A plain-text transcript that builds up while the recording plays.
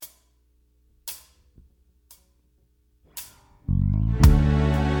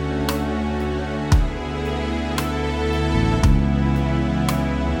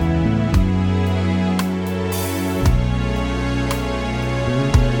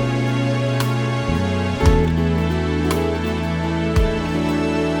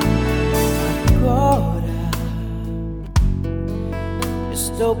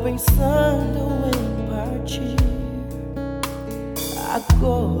pensando em partir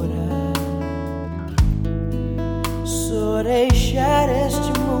agora. Só deixar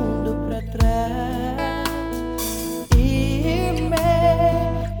este mundo pra trás. E-me,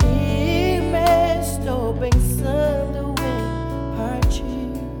 estou pensando em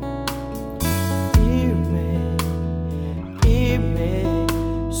partir. E-me,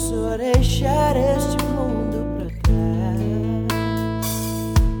 só deixar este mundo pra trás.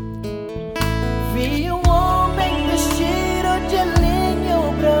 Vi um homem vestido de linho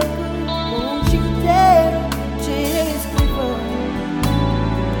branco, um tinteiro de escrivão,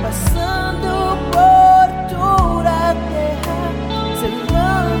 passando por toda a terra,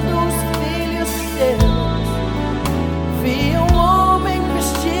 selando os filhos de Deus. Vi um homem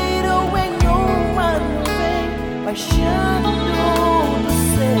vestido em uma nuvem, baixando dos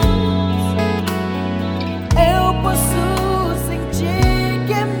céus. Eu posso sentir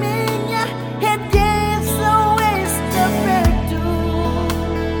que minha redenção está perto.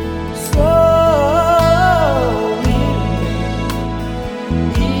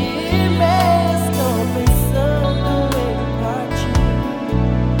 Estou pensando em partir.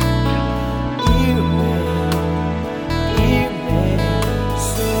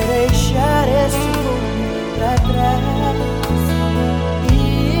 Só deixar este mundo pra trás.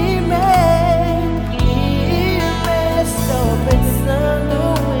 Estou pensando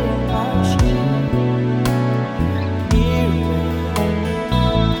em partir.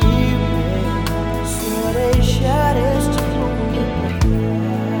 Só deixar este mundo pra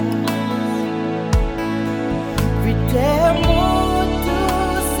trás. Vi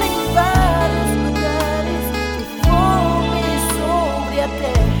terremotos em vários lugares e fome sobre a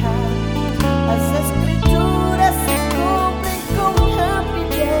terra.